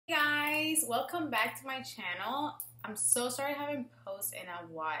guys, welcome back to my channel. I'm so sorry I haven't posted in a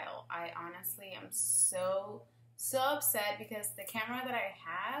while. I honestly am so upset because the camera that I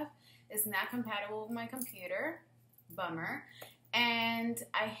have is not compatible with my computer. Bummer. And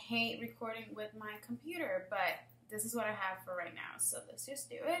I hate recording with my computer, but this is what I have for right now, so let's just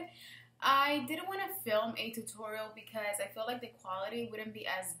do it. I didn't want to film a tutorial because I feel like the quality wouldn't be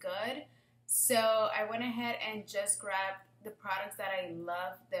as good, so I went ahead and just grabbed the products that I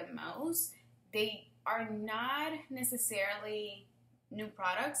love the most. They are not necessarily new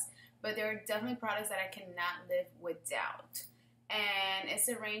products, but they're definitely products that I cannot live without. And it's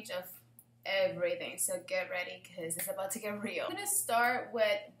a range of everything, so get ready because it's about to get real. I'm gonna start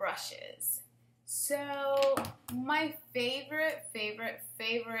with brushes. So my favorite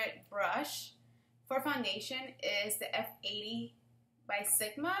brush for foundation is the F80 by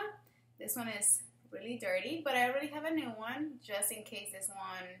Sigma. This one is really dirty, but I already have a new one just in case this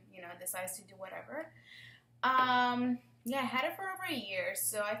one, decides to do whatever. Yeah, I had it for over a year,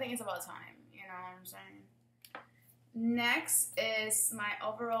 so I think it's about time, you know what I'm saying? Next is my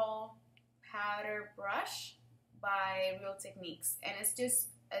overall powder brush by Real Techniques, and it's just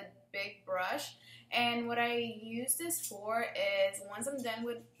a big brush. And what I use this for is once I'm done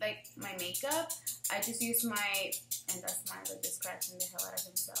with like my makeup, I just use my, and that's Milo just scratching the hell out of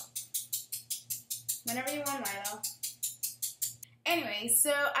himself. Whenever you want, Milo. Anyway,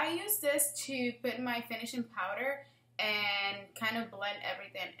 so I use this to put my finishing powder and kind of blend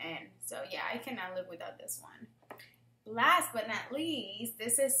everything in. So yeah, I cannot live without this one. Last but not least,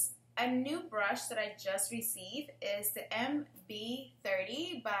 this is a new brush that I just received. Is the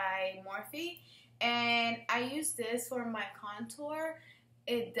MB30 by Morphe, and I use this for my contour.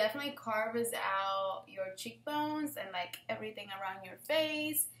 It definitely carves out your cheekbones and like everything around your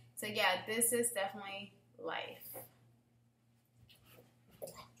face. So yeah, this is definitely life.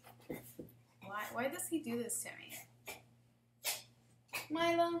 Why does he do this to me?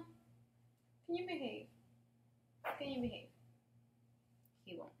 Milo, can you behave? Can you behave?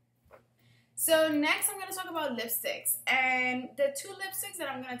 He won't. So next I'm going to talk about lipsticks. And the two lipsticks that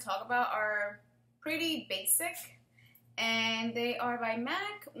I'm going to talk about are pretty basic. And they are by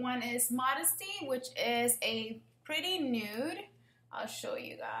MAC. One is Modesty, which is a pretty nude. I'll show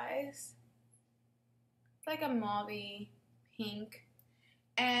you guys. It's like a mauve pink.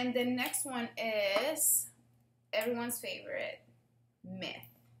 And the next one is everyone's favorite,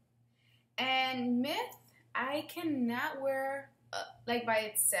 Myth. And Myth, I cannot wear like by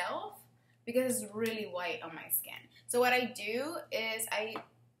itself because it's really white on my skin. So what I do is I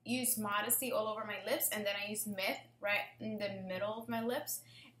use Modesty all over my lips, and then I use Myth right in the middle of my lips.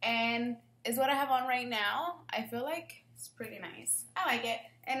 And it's what I have on right now. I feel like it's pretty nice. I like it.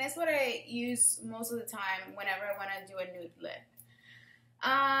 And it's what I use most of the time whenever I want to do a nude lip.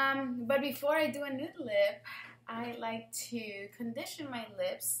 But before I do a nude lip, I like to condition my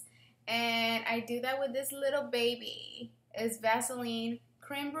lips. And I do that with this little baby. It's Vaseline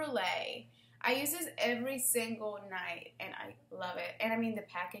Creme Brulee. I use this every single night, and I love it. And I mean, the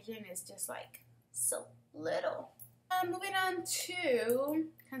packaging is just like so little. Moving on to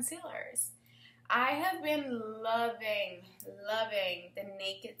concealers. I have been loving the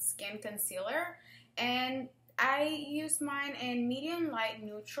Naked Skin concealer, and I use mine in medium light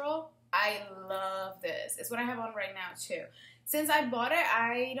neutral. I love this. It's what I have on right now too. Since I bought it,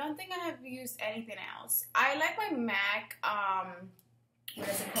 I don't think I have used anything else. I like my MAC, what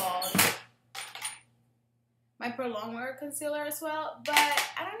is it called? My Prolonged Wear concealer as well, but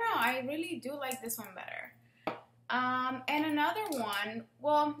I don't know, I really do like this one better. And another one,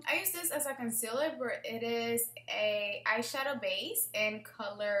 well, I use this as a concealer, but it is a eyeshadow base in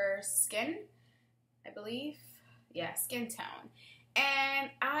color Skin, I believe. Yeah, Skin Tone.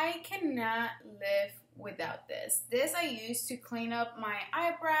 And I cannot live without this. This I use to clean up my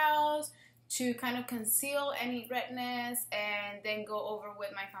eyebrows, to kind of conceal any redness, and then go over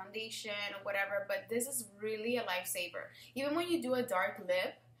with my foundation or whatever. But this is really a lifesaver. Even when you do a dark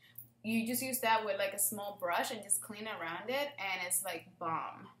lip, you just use that with like a small brush and just clean around it, and it's like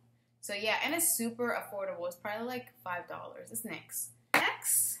bomb. So yeah, and it's super affordable. It's probably like $5. It's NYX.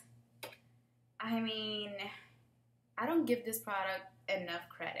 Next, I mean, I don't give this product enough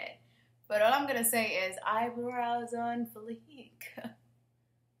credit, but all I'm gonna say is Eyebrows on Fleek.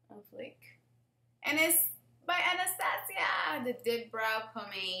 On Fleek. And it's by Anastasia, the Dip Brow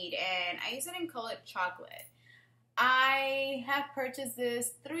Pomade, and I use it in color Chocolate. I have purchased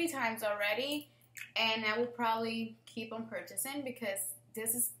this 3 times already, and I will probably keep on purchasing because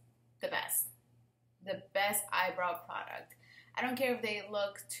this is the best eyebrow product. I don't care if they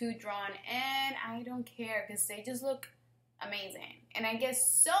look too drawn in, I don't care because they just look amazing. And I get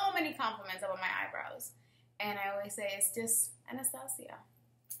so many compliments about my eyebrows. And I always say it's just Anastasia,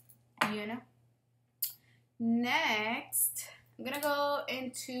 you know? Next, I'm gonna go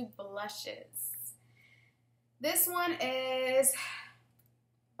into blushes. This one is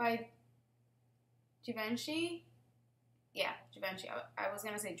by Givenchy. Yeah, Givenchy. I was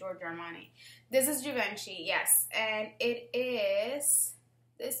gonna say Giorgio Armani. This is Givenchy, yes. And it is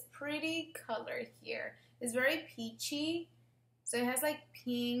this pretty color here. It's very peachy. So it has like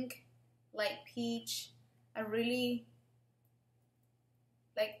pink, light peach, a really,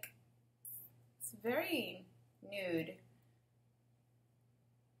 like, it's very nude.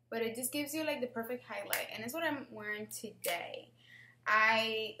 But it just gives you like the perfect highlight. And it's what I'm wearing today.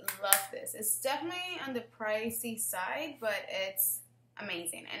 I love this. It's definitely on the pricey side, but it's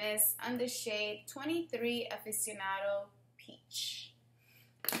amazing. And it's on the shade 23 Aficionado Peach.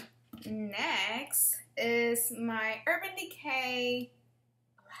 Next is my Urban Decay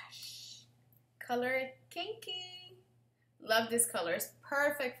blush. Color Kinky. Love this color. It's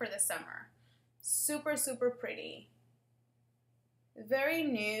perfect for the summer. Super, super pretty. Very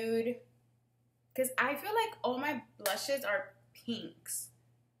nude. Because I feel like all my blushes are pinks.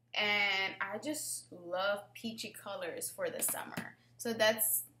 And I just love peachy colors for the summer. So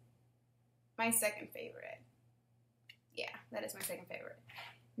that's my second favorite. Yeah, that is my second favorite.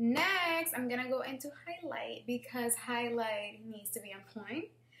 Next, I'm going to go into highlight because highlight needs to be on point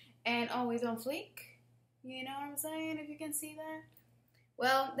and always on fleek. You know what I'm saying, if you can see that?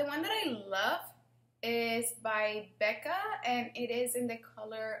 Well, the one that I love is by Becca, and it is in the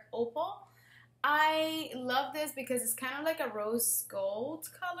color Opal. I love this because it's kind of like a rose gold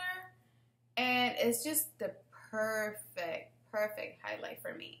color, and it's just the perfect highlight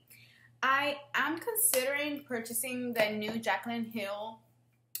for me. I am considering purchasing the new Jaclyn Hill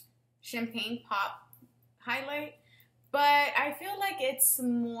Champagne Pop highlight, but I feel like it's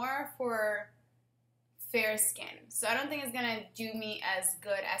more for fair skin, so I don't think it's gonna do me as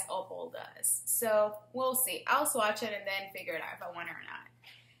good as Opal does. So we'll see. I'll swatch it and then figure it out if I want it or not.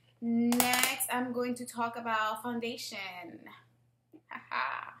 Next, I'm going to talk about foundation.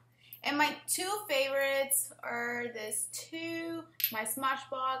 Haha. And my two favorites are this two, my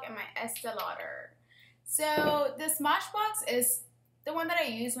Smashbox and my Estee Lauder. So the Smashbox is the one that I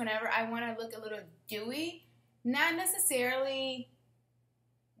use whenever I want to look a little dewy, not necessarily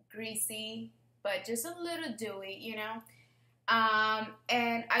greasy, but just a little dewy, you know.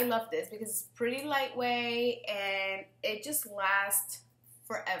 And I love this because it's pretty lightweight and it just lasts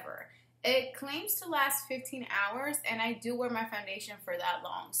forever. It claims to last 15 hours, and I do wear my foundation for that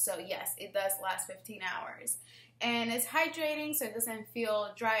long. So yes, it does last 15 hours. And it's hydrating, so it doesn't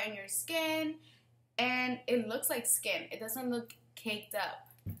feel dry on your skin. And it looks like skin. It doesn't look caked up.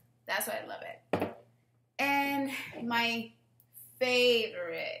 That's why I love it. And my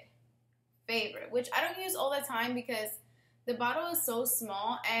favorite, which I don't use all the time because the bottle is so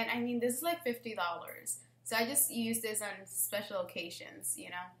small. And I mean, this is like $50. So I just use this on special occasions, you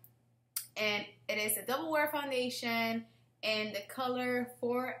know. And it is a double wear foundation in the color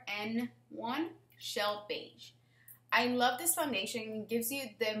 4N1 Shell Beige. I love this foundation. It gives you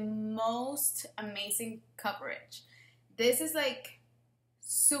the most amazing coverage. This is like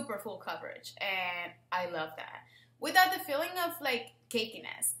super full coverage, and I love that. Without the feeling of like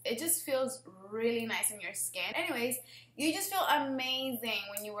cakiness. It just feels really nice on your skin. Anyways, you just feel amazing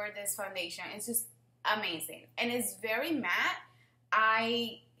when you wear this foundation. It's just amazing. And it's very matte.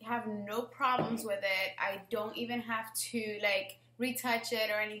 I have no problems with it. I don't even have to like retouch it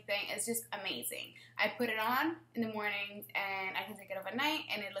or anything. It's just amazing. I put it on in the morning and I can take it off at night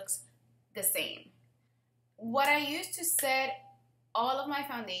and it looks the same. What I use to set all of my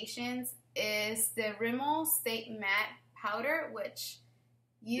foundations is the Rimmel Stay Matte Powder, which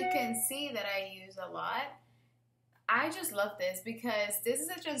you can see that I use a lot. I just love this because this is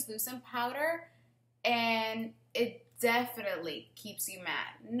a translucent powder and it definitely keeps you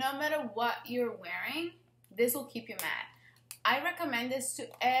matte. No matter what you're wearing, this will keep you matte. I recommend this to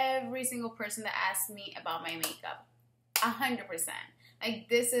every single person that asks me about my makeup. 100%. Like,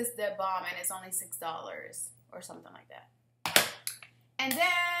 this is the bomb and it's only $6 or something like that. And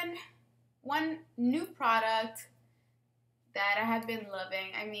then one new product that I have been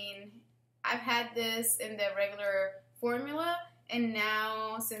loving. I mean, I've had this in the regular formula, and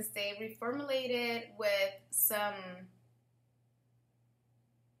now since they reformulated with some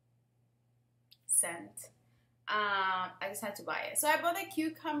scent, I just had to buy it. So I bought the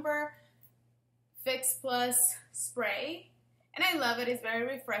Cucumber Fix Plus spray, and I love it. It's very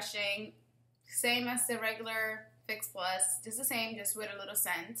refreshing. Same as the regular Fix Plus, just the same, just with a little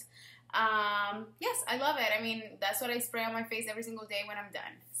scent. Yes, I love it. I mean, that's what I spray on my face every single day when I'm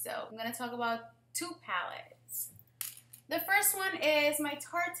done. So I'm gonna talk about two palettes. The first one is my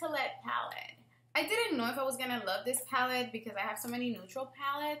Tartelette palette. I didn't know if I was gonna love this palette because I have so many neutral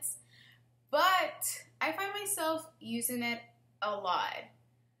palettes, but I find myself using it a lot.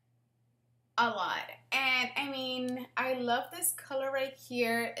 And I mean, I love this color right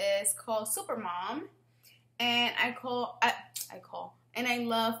here. It's called Supermom, and I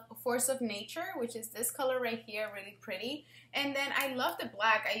love Force of Nature, which is this color right here, really pretty. And then I love the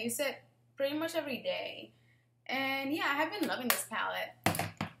black. I use it pretty much every day. And yeah, I have been loving this palette.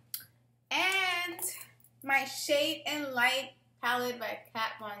 And my Shade and Light palette by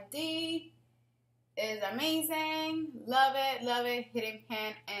Kat Von D is amazing. Love it. Hidden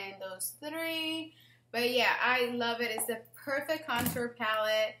Pan and those three. But yeah, I love it. It's the perfect contour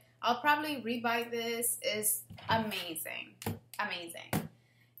palette. I'll probably rebuy this. It's amazing.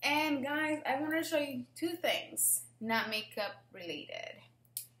 And guys, I want to show you two things, not makeup related.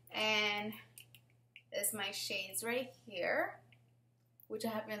 And it's my shades right here, which I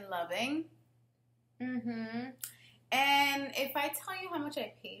have been loving. And if I tell you how much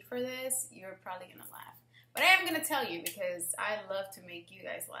I paid for this, you're probably gonna laugh. But I am gonna tell you because I love to make you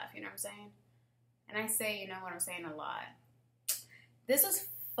guys laugh, you know what I'm saying? And I say, you know what I'm saying, a lot. This was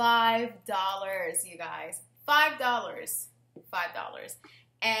 $5, you guys. $5.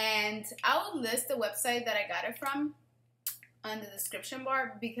 And I will list the website that I got it from on the description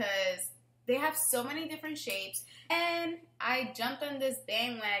bar because they have so many different shapes. And I jumped on this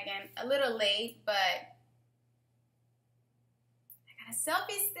bandwagon a little late, but I got a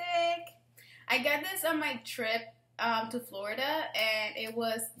selfie stick. I got this on my trip to Florida, and it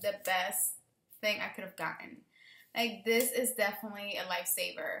was the best thing I could have gotten. Like, this is definitely a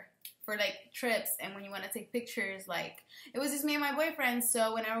lifesaver for like trips and when you want to take pictures. Like, it was just me and my boyfriend,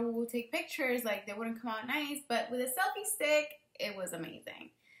 so whenever we would take pictures, like, they wouldn't come out nice, but with a selfie stick, it was amazing.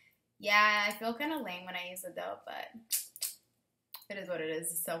 Yeah, I feel kind of lame when I use it though, but it is what it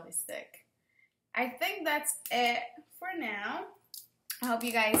is, a selfie stick. I think that's it for now. I hope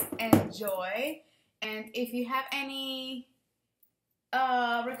you guys enjoy, and if you have any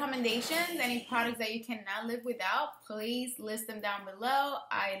recommendations, any products that you cannot live without, please list them down below.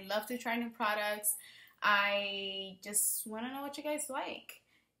 I love to try new products. I just want to know what you guys like.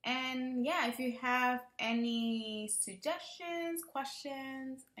 And yeah, if you have any suggestions,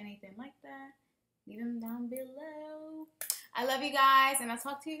 questions, anything like that, leave them down below. I love you guys, and I'll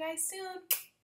talk to you guys soon.